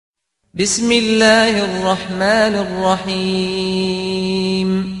بسم الله الرحمن الرحيم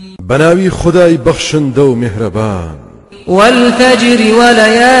بناوي خداي بخشن دو مهربان والفجر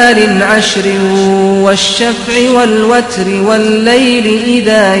وليال عشر والشفع والوتر والليل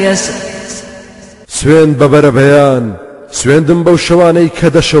إذا يسر سوين ببر بيان سوين دم بو شواني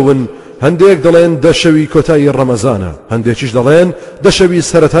كدشون هنديك دلين دشوي كوتاي رمضان هنديكش دلين دشوي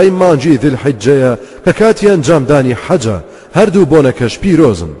سرتاي مانجي ذي الحجة ككاتي انجام داني حجة هردو بونكش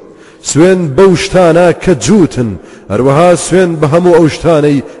بيروزن سوين بوشتانا كجوتن اروها سوين بهمو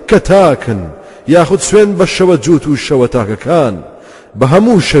اوشتاني كتاكن ياخد سوين بشوة جوتو الشوة تاكا كان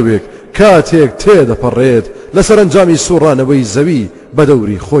بهمو شويك كاتيك تيدا بريد لسرنجامي سوران ويزوي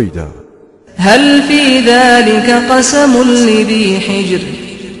بدوري خويدا هل في ذلك قسم لذي حجر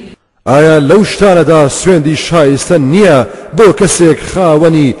آیا لوشتانا دا سوين دي شايستن نيا بو كسيك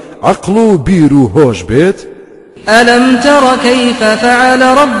خاوني عقلو بيرو هوش بيت ألم تر كيف فعل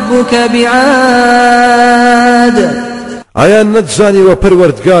ربك بعاد آیا نتزاني و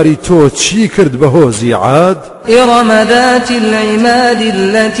پروردگاري تو چي کرد بهوزي عاد إرم ذات العماد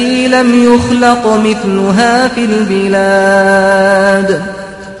التي لم يخلق مثلها في البلاد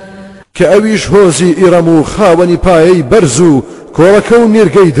كأويش هوزي إرمو خاوني باي برزو كوركو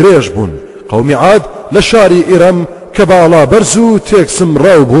نيرگي دريج بون قومي عاد لشاري إرم كبالا برزو تيكسم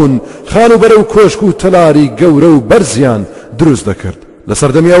راوبون خانو برو كوشكو تلاري قورو برزيان دروز دكرد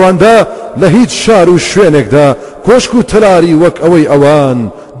لسردمي اوان دا لهيد شارو شوينك دا كوشكو تلاري وك اوي اوان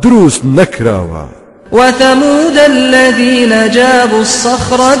دروز نكراوا وثمود الذين جابوا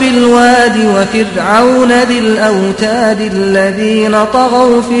الصخر بالواد وفرعون ذي الأوتاد الذين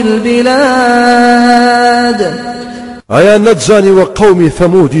طغوا في البلاد آيا نتزاني وقومي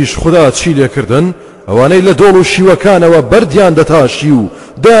ثموديش خدا تشيلي كردن اواني لدولو شيوكان وبرديان دتاشيو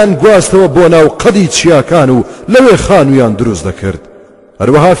دان گواستو بوناو قدي تشياكانو لوي خانويان دروز دكرد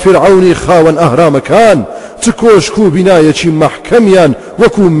اروها فرعوني خاون اهرام كان تكوشكو بنايتي محكميان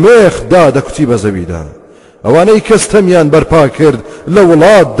وكو ميخ دادا كتيب زويدا اواني كستميان برپا كرد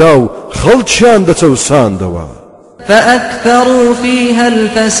لولاد داو خلچيان دتوسان دوا فأكثروا فيها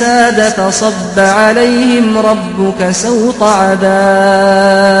الفساد فصب عليهم ربك سوط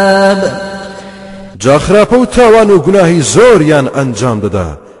عذاب جاخراپە و تاوان و گوناهی زۆریان ئەنجام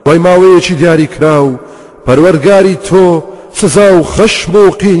دەدا وای ماوەیەکی دیاری کراو پەروەردگاری تۆ سزا و خەشم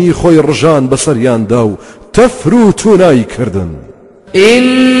و قینی خۆی ڕژان بەسەریاندا و تەفر و توونایی کردن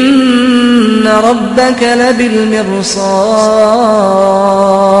إن ربك لبالمرصاد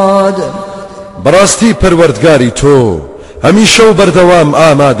بەڕاستی پەروەردگاری تۆ هەمیشە و بەردەوام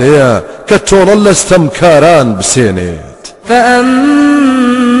ئامادەیە کە تۆڵە لە ستەمکاران بسێنێت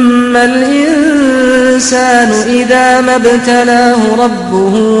فأما الإنسان إذا ما ابتلاه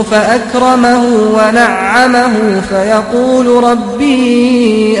ربه فأكرمه ونعمه فيقول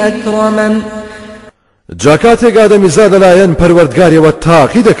ربي أكرمن جاکاتێک ئادەمیزاد لەلایەن پەروەردگاریەوە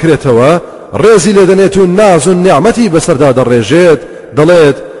تاقی دەکرێتەوە ڕێزی لێدەنێت و ناز و نیعمەتی بەسەردا دەڕێژێت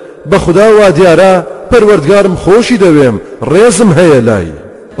دەڵێت بە خوددا وا دیارە پەروەردگارم خۆشی دەوێم ڕێزم هەیە لای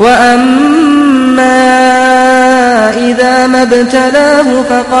وأما إذا ما ابتلاه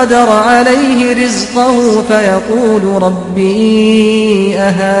فقدر عليه رزقه فيقول ربي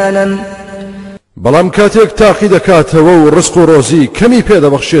أهانن بەڵام کاتێک تاقی دەکاتەوە و ڕزق و ڕۆزی کەمی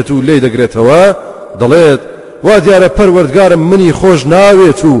پێدەبەخشێت و لێی دەگرێتەوە دەڵێت وا دیارە پەروەردگارم منی خۆش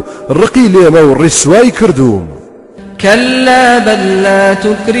ناوێت و ڕقی لێمە و ڕیسوای کردووم كلا بل لا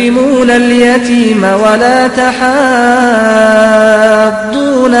تكرمون اليتيم ولا تحاضون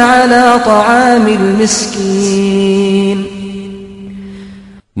على طعام المسكين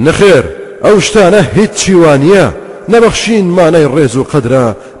نخير ئەو شتانە هیچی وانە نەبەخشین مانای ڕێز و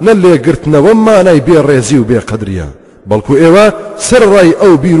قەدرە نە لێگرتنەوە مانای بێڕێزی و بێقەدریە بەڵکو ئێوە سەرڕای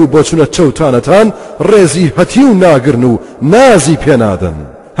ئەو بیر و بۆچونە چەوتانەتان ڕێزی هەتی و ناگرن و نازی پێنادەن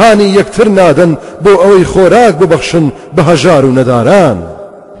هانی یەکتر نادەن بۆ ئەوەی خۆراک ببەخشن بە هەژار و نەداران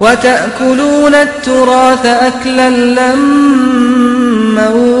وتأكلون التراث أكلا لما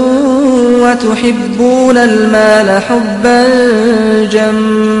وتحبون المال حبا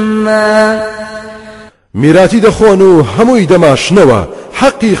جما میراتی دەخۆن و هەمووی دەماشنەوە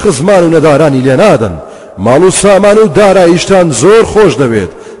حەقی خزمان و نەدارانی لێ نادەن ماڵ و سامان و داراییشتان زۆر خۆش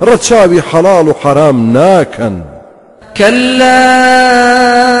دەوێت ڕەچاوی حەڵاڵ و حەرام ناکەن كلا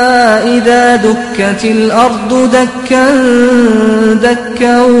إذا دكت الأرض دكا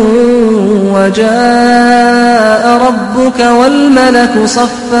دكا وجاء ربك والملك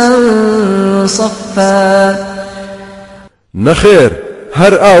صفا صفا نخير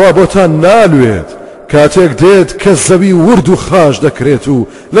هر ئاوا بۆتان نالوێت کاتێک دێت کە زەوی ورد و خاش دەکرێت و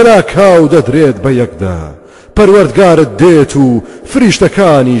لەلا کاو دەدرێت بە یەکدا پەروەردگارت دێت و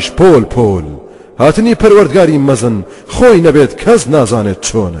فریشتەکانیش پۆل پۆل هاتنی پەروەردگاری مەزن خۆی نەبێت کەس نازانێت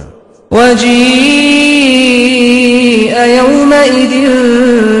چۆنە وجيء يومئذ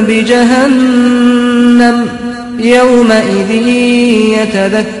بجهنم يومئذ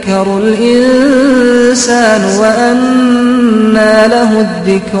يتذكر الإنسان وأنى له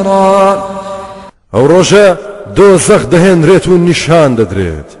الذكرى ئەو ڕۆژە دۆزەخ دەهێنرێت و نیشان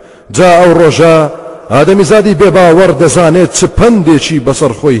دەدرێت جا ئەو ڕۆژە ئادەمیزادی بێباوەڕ دەزانێت چ پندێکی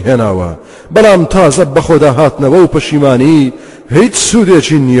بەسەر خۆی هێناوە بەڵام تازە بەخۆدا هاتنەوە و پەشیمانی هیچ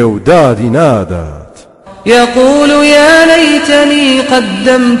سوودێکی نییە و دادی نادات يقول يا ليتني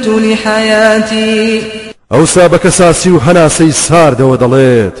قدمت لحياتي ئەوسا بە کەساسی و هەناسەی ساردەوە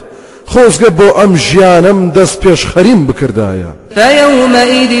دەڵێت خۆزگە بۆ ئەم ژیانم دەست پێش خەریم بکردایە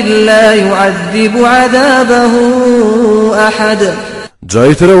فيومئذ لا يعذب عذابه أحد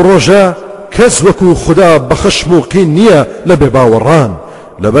جایترە و ڕۆژە کەس وەکو خوددا بە خەشم و قین نییە لە بێباوەڕان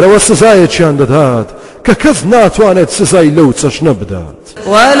لەبەرەوە سزایەکیان دەدات کە کەس ناتوانێت سزای لەو چەشنە بدات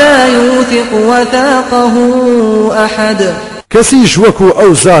ولا يوثق وثاقه أحد کەسیش وەکو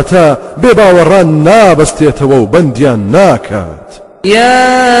ئەو زاتە بێباوەڕان نابەستێتەوە و بەندیان ناکات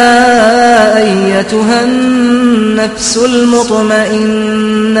يا أيتها النفس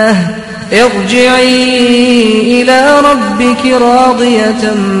المطمئنة ارجعي إلى ربك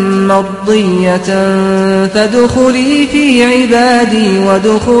راضية مرضية فادخلي في عبادي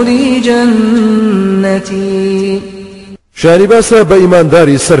وادخلي جنتي شانی باسە بە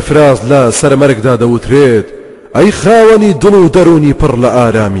ئیمانداری سەرفراز لە سەرمەرگدا دەوترێت ئەی خاوەنی دڵ و دەرونی پڕ لە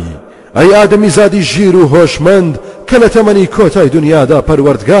ئارامی ئەی ئادەمی زادی ژیر و هۆشمەند کە لە تەمەنی کۆتای دنیادا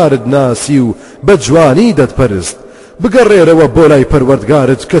پەروەردگارت ناسی و بە جوانی دەتپەرست بگەڕێرەوە بۆ لای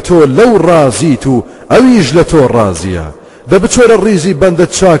پەروەردگارت کە تۆ لەو ڕازیت و ئەویش لە تۆ ڕازیە دە بچۆرە ڕیزی بەندە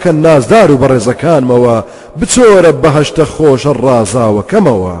چاکە نازدار و بەڕێزەکانمەوە بچۆرە بەهەشتە خۆشە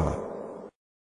ڕازاوەکەمەوە